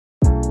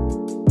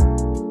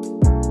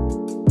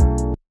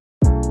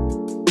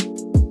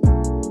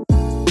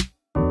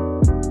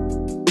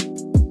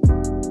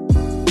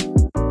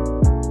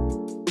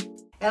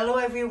Hello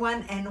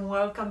everyone and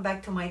welcome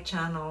back to my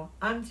channel.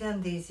 I'm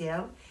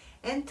Deziel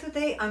and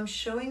today I'm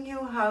showing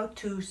you how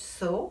to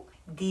sew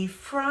the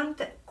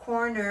front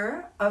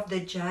corner of the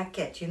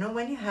jacket. You know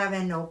when you have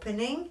an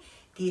opening,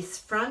 this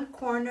front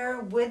corner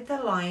with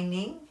the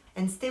lining.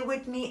 And stay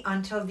with me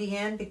until the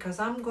end because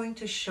I'm going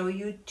to show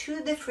you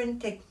two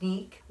different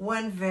techniques.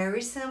 One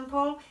very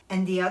simple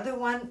and the other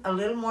one a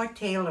little more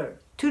tailored.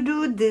 To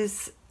do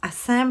this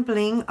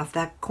assembling of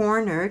that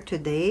corner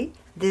today,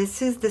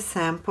 this is the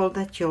sample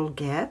that you'll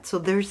get. So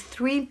there's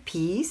three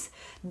pieces.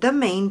 The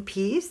main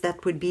piece,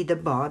 that would be the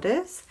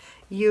bodice.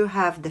 You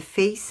have the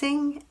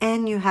facing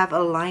and you have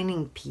a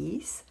lining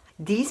piece.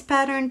 These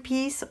pattern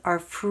pieces are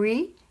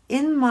free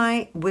in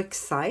my Wix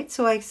site,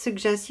 so I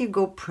suggest you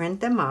go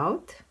print them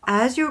out.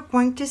 As you're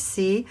going to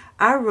see,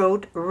 I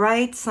wrote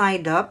right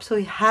side up, so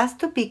it has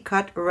to be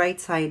cut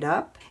right side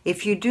up.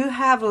 If you do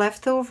have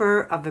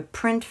leftover of a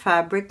print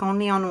fabric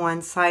only on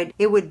one side,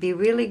 it would be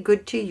really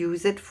good to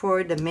use it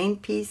for the main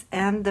piece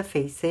and the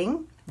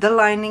facing. The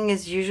lining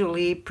is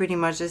usually pretty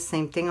much the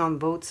same thing on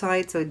both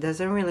sides, so it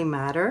doesn't really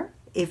matter.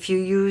 If you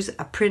use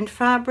a print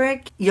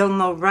fabric, you'll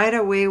know right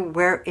away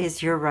where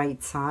is your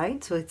right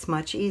side, so it's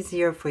much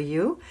easier for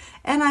you.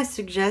 And I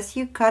suggest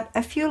you cut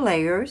a few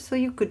layers so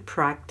you could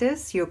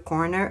practice your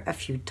corner a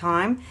few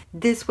times.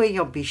 This way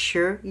you'll be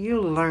sure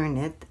you learn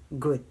it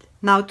good.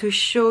 Now to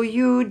show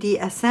you the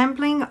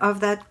assembling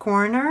of that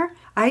corner,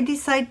 I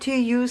decided to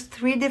use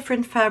 3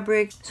 different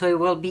fabrics so it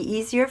will be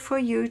easier for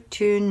you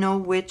to know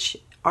which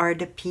are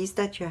the pieces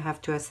that you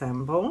have to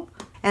assemble.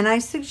 And I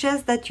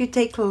suggest that you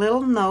take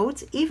little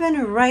notes,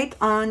 even right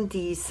on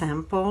the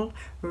sample,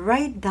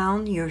 write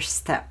down your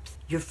steps.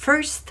 Your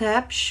first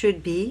step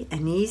should be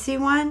an easy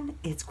one.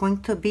 It's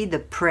going to be the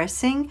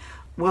pressing.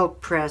 We'll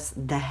press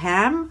the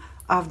hem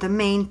of the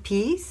main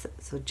piece,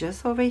 so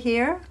just over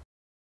here.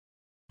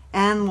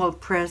 And we'll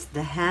press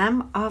the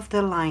hem of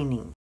the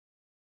lining.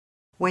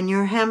 When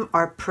your hem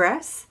are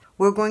pressed,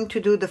 we're going to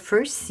do the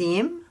first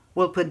seam.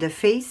 We'll put the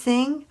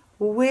facing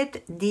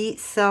with the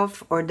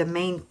self or the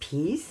main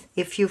piece.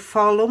 If you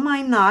follow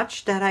my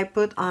notch that I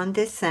put on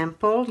this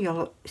sample,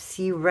 you'll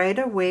see right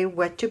away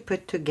what to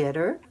put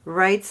together.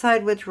 Right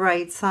side with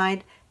right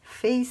side,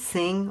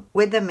 facing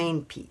with the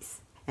main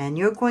piece. And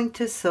you're going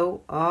to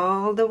sew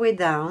all the way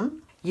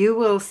down. You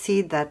will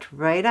see that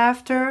right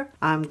after,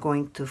 I'm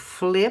going to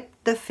flip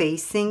the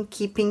facing,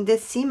 keeping the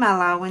seam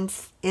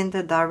allowance in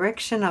the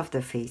direction of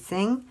the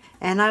facing.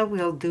 And I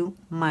will do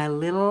my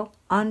little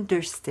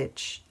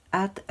understitch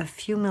at a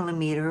few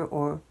millimeter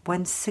or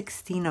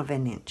 1/16 of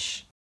an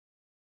inch.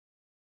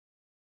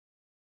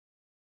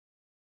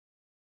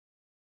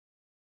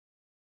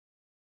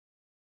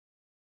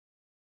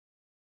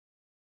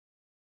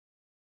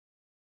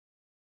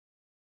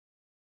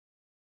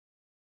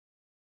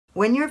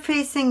 When your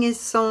facing is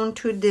sewn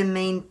to the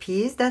main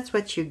piece, that's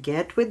what you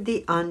get with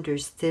the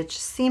understitch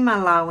seam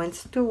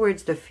allowance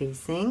towards the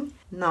facing.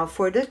 Now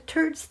for the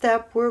third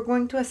step, we're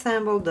going to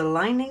assemble the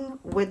lining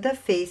with the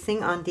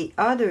facing on the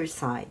other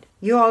side.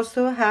 You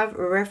also have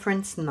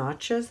reference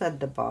notches at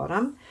the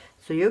bottom,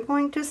 so you're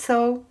going to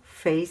sew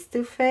face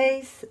to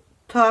face,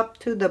 top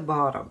to the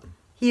bottom.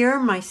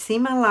 Here my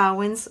seam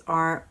allowance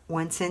are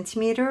 1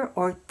 centimeter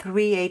or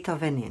 3/8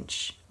 of an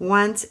inch.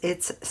 Once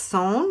it's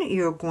sewn,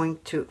 you're going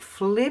to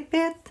flip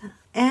it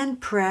and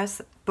press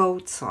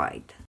both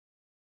sides.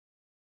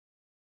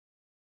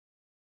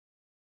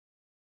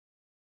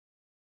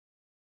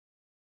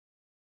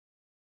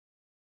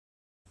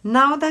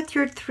 Now that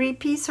your 3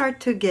 pieces are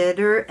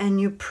together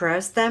and you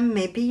press them,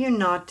 maybe you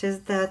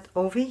noticed that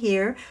over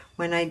here,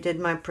 when I did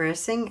my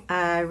pressing,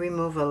 I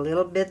remove a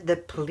little bit the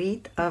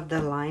pleat of the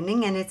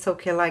lining, and it's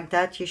okay like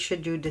that. You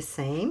should do the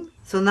same.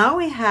 So now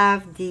we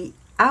have the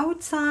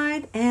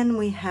outside and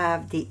we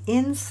have the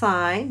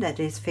inside that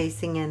is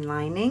facing and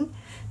lining.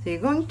 So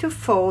you're going to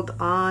fold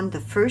on the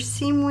first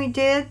seam we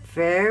did,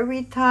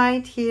 very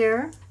tight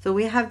here. So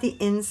we have the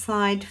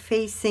inside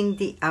facing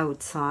the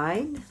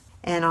outside.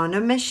 And on a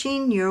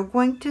machine, you're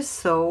going to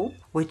sew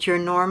with your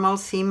normal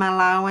seam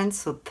allowance,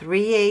 so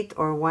 3/8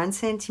 or 1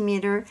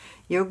 centimeter.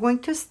 You're going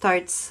to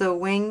start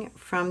sewing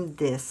from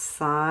this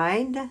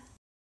side.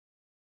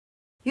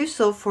 You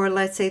sew for,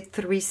 let's say,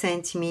 3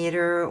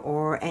 centimeter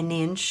or an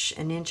inch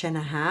and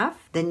a half.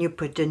 Then you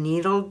put the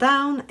needle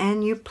down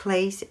and you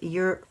place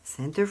your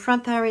center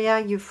front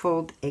area. You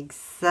fold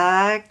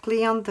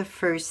exactly on the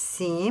first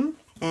seam.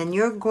 And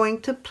you're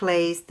going to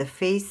place the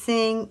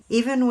facing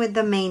even with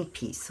the main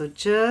piece, so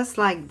just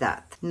like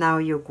that. Now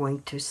you're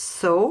going to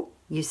sew.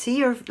 You see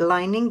your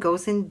lining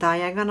goes in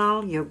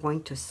diagonal. You're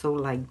going to sew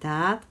like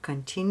that,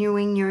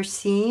 continuing your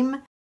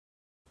seam,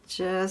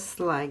 just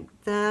like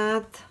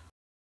that,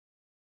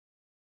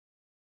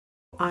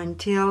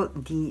 until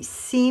the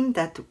seam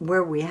that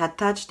where we had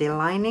touched the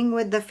lining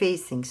with the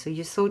facing. So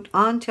you sewed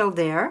until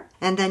there,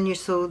 and then you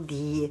sew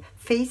the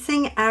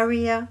facing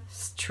area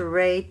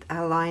straight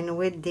aligned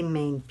with the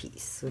main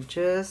piece. So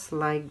just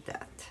like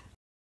that.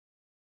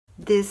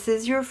 This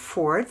is your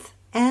 4th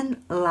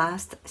and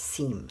last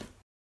seam.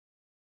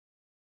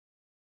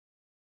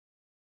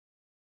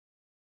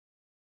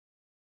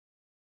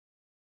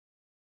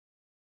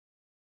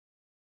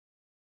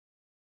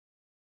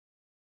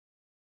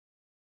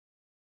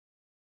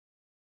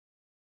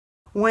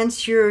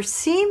 Once your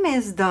seam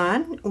is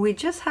done, we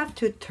just have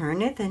to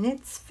turn it and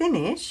it's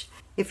finished.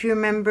 If you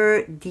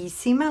remember, the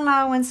seam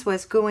allowance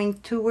was going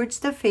towards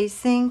the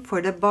facing.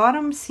 For the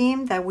bottom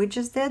seam that we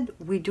just did,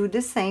 we do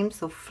the same.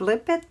 So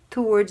flip it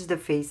towards the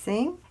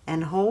facing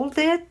and hold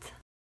it.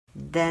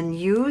 Then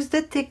use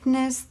the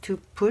thickness to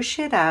push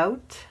it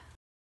out.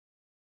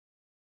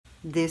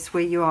 This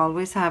way you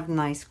always have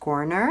nice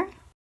corner.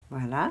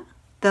 Voila.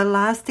 The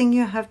last thing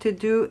you have to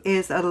do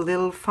is a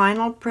little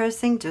final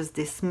pressing, just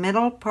this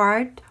middle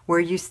part where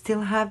you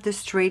still have the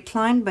straight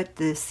line, but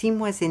the seam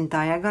was in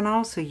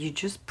diagonal. So you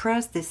just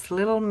press this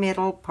little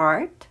middle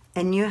part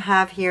and you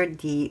have here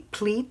the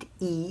pleat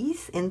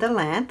ease in the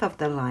length of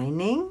the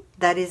lining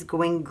that is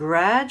going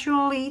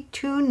gradually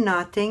to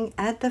knotting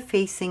at the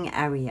facing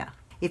area.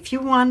 If you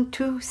want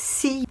to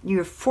see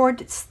your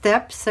fourth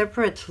step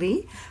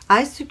separately,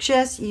 I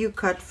suggest you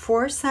cut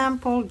 4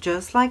 samples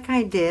just like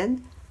I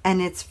did. And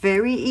it's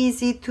very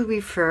easy to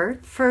refer.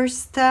 First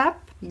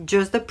step,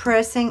 just the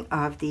pressing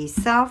of the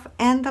self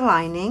and the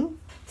lining.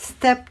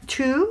 Step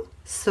 2,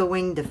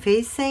 sewing the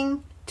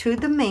facing to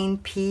the main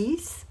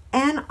piece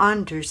and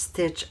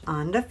understitch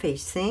on the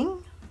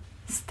facing.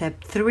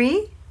 Step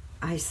 3,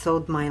 I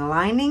sewed my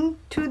lining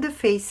to the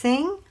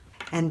facing.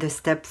 And the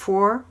step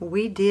 4,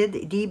 we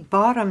did the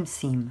bottom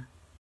seam.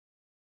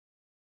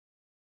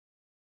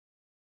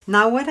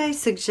 Now what I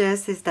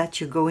suggest is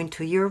that you go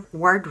into your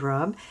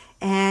wardrobe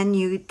and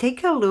you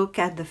take a look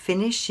at the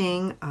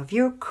finishing of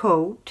your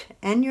coat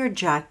and your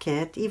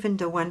jacket, even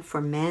the one for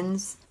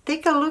men's.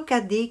 Take a look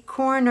at the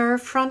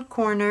front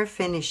corner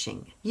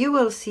finishing. You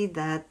will see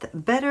that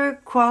better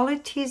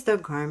quality is the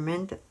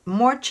garment,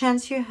 more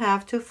chance you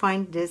have to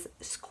find this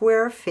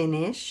square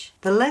finish.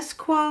 The less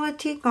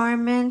quality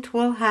garment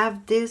will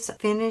have this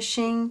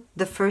finishing,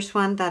 the first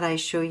one that I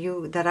show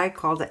you that I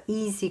call the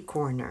easy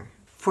corner.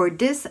 For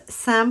this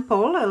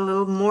sample, a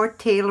little more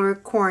tailor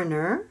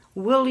corner,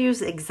 we'll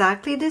use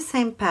exactly the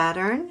same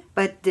pattern,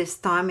 but this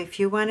time if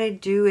you want to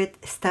do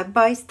it step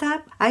by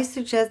step, I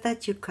suggest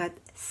that you cut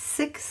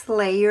 6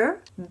 layers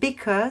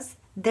because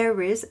there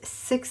is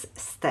 6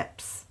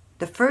 steps.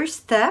 The first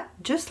step,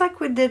 just like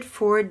we did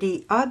for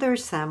the other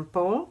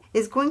sample,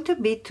 is going to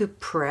be to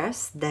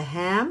press the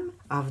hem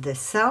of the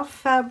self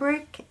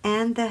fabric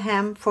and the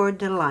hem for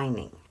the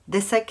lining.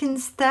 The second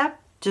step,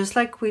 just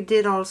like we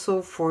did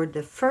also for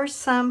the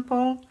first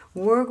sample,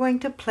 we're going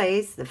to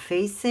place the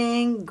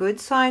facing good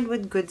side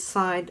with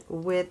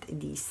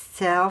the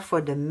self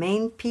or the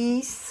main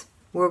piece.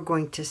 We're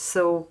going to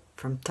sew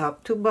from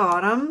top to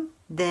bottom.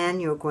 Then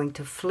you're going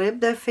to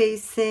flip the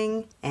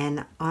facing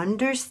and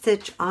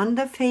understitch on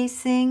the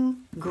facing,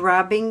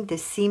 grabbing the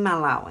seam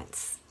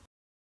allowance.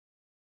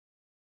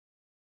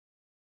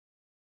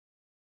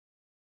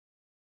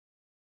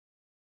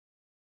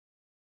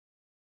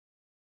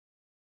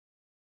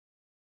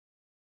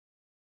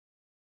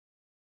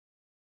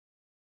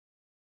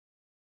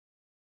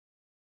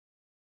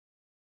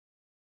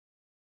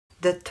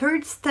 The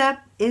third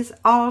step is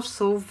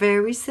also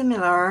very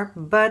similar,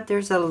 but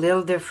there's a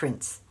little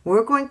difference.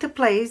 We're going to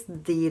place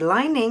the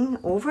lining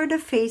over the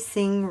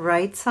facing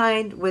right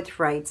side with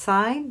right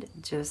side,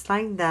 just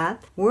like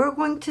that. We're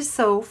going to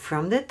sew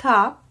from the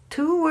top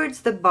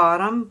towards the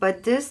bottom,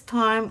 but this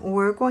time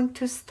we're going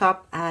to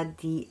stop at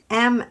the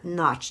M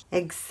notch,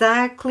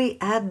 exactly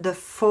at the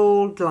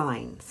fold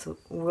line. So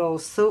we'll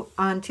sew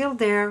until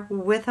there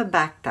with a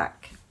back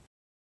tack.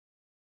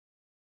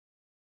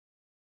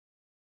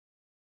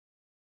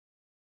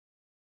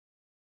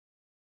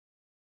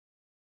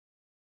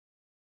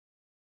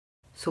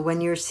 So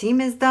when your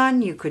seam is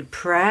done, you could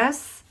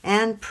press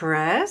and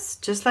press,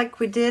 just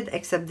like we did,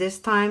 except this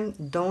time,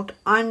 don't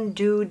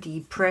undo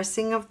the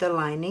pressing of the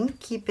lining.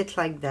 Keep it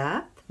like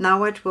that. Now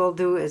what we'll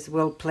do is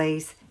we'll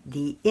place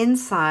the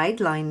inside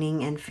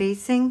lining and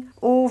facing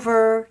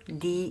over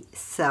the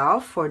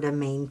self or the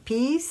main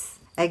piece.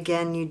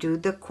 Again, you do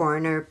the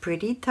corner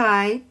pretty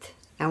tight.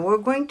 And we're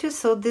going to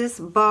sew this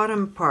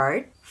bottom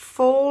part,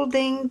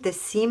 folding the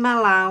seam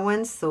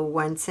allowance, so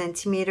 1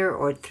 centimeter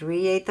or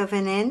 3/8 of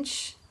an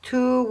inch,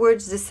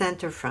 towards the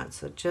center front.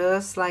 So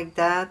just like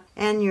that,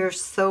 and you're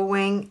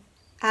sewing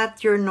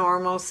at your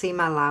normal seam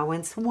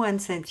allowance, 1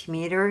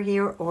 centimeter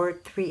here or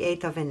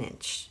 3/8 of an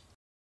inch.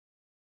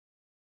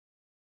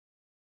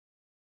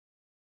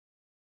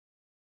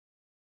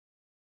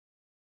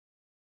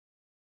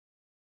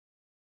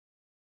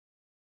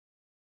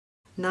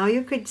 Now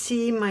you could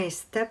see my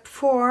step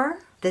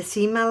 4. The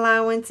seam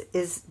allowance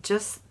is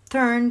just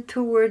turned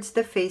towards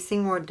the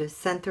facing or the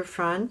center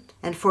front.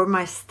 And for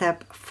my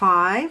step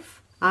 5,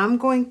 I'm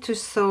going to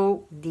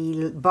sew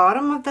the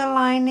bottom of the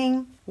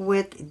lining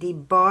with the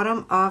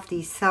bottom of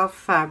the self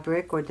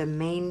fabric or the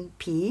main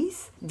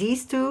piece.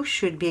 These two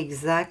should be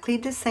exactly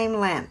the same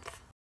length.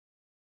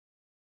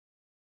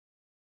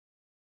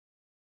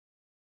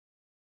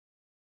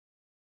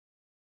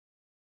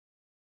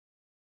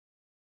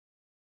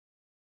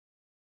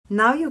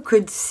 Now you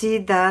could see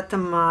that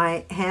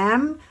my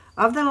hem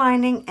of the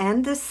lining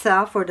and the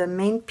self or the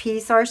main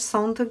piece are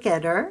sewn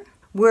together.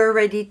 we're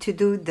ready to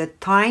do the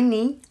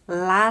tiny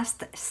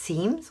last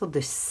seam, so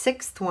the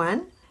sixth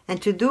one.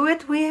 And to do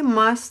it, we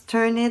must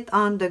turn it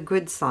on the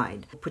good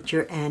side. Put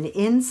your hand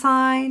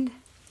inside,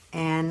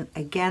 and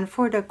again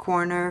for the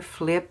corner,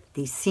 flip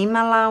the seam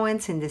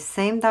allowance in the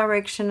same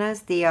direction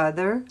as the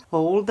other.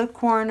 Hold the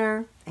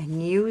corner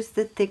and use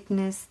the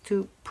thickness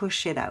to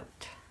push it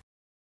out.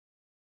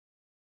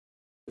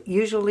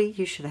 Usually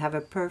you should have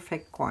a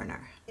perfect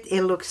corner.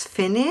 It looks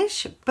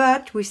finished,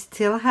 but we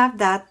still have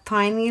that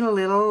tiny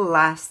little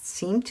last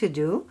seam to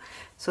do.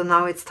 So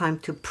now it's time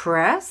to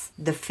press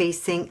the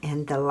facing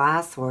in the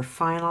last or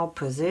final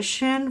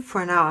position.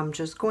 For now, I'm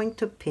just going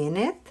to pin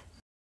it.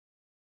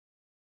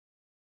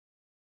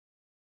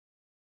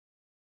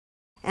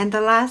 And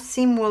the last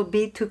seam will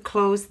be to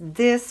close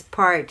this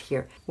part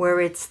here, where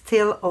it's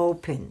still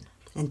open.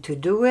 And to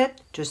do it,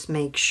 just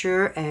make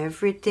sure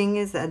everything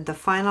is at the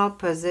final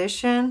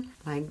position,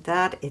 like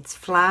that, it's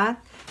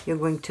flat. You're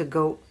going to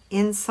go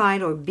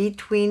inside or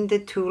between the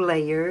two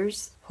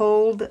layers,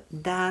 hold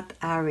that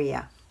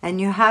area. And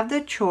you have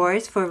the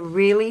choice for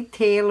really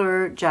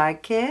tailored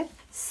jacket.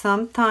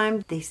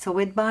 Sometimes they sew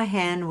it by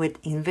hand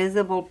with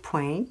invisible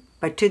point.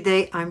 But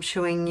today I'm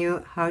showing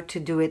you how to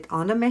do it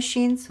on the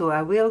machine. So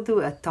I will do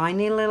a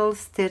tiny little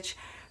stitch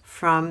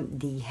from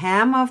the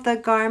hem of the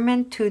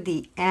garment to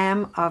the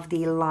hem of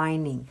the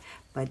lining,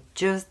 but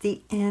just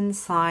the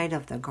inside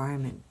of the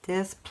garment,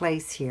 this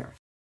place here,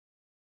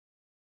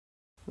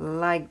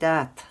 like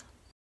that.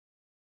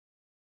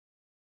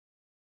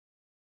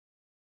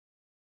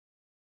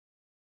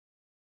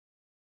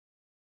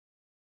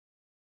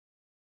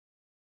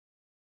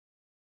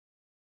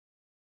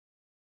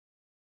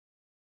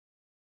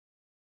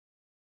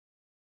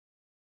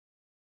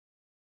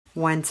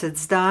 Once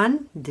it's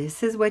done,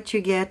 this is what you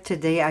get.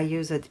 Today I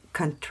use a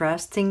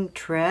contrasting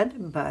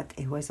thread, but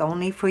it was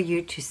only for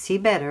you to see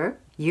better.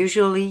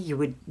 Usually you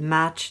would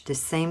match the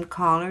same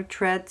color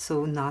thread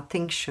so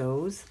nothing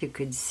shows. You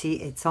could see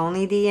it's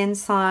only the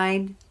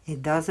inside.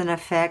 It doesn't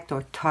affect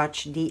or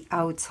touch the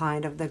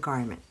outside of the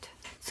garment.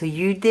 So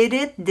you did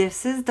it.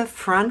 This is the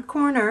front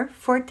corner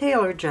for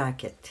tailor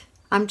jacket.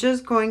 I'm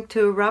just going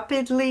to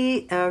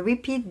rapidly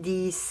repeat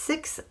the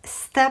 6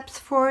 steps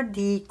for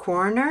the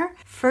corner.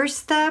 First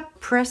step,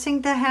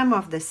 pressing the hem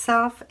of the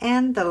self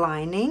and the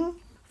lining.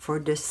 For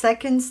the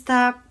second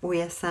step,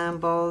 we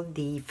assemble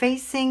the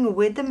facing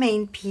with the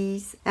main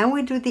piece and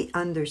we do the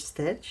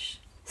understitch.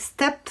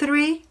 Step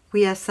 3,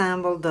 we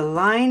assemble the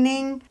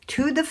lining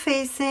to the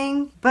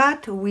facing,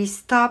 but we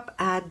stop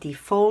at the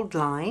fold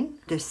line.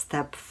 The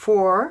step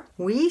 4,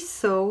 we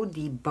sew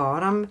the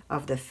bottom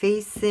of the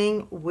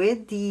facing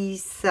with the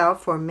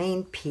self or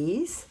main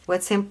piece.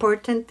 What's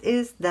important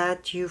is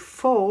that you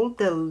fold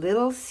the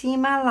little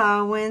seam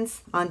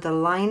allowance on the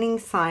lining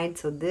side.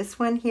 So this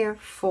one here,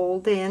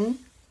 fold in.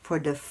 For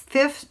the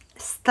 5th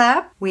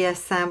step, we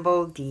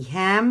assemble the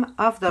hem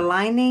of the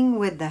lining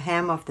with the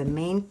hem of the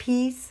main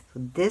piece.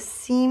 So this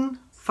seam.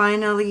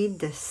 Finally,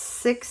 the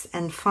 6th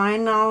and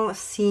final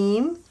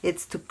seam,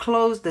 it's to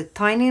close the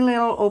tiny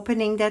little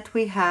opening that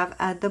we have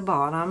at the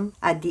bottom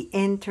at the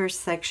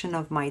intersection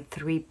of my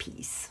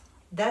 3-piece.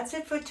 That's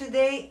it for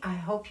today. I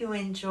hope you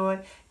enjoy.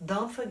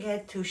 Don't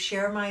forget to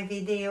share my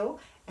video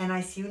and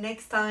I see you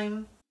next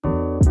time.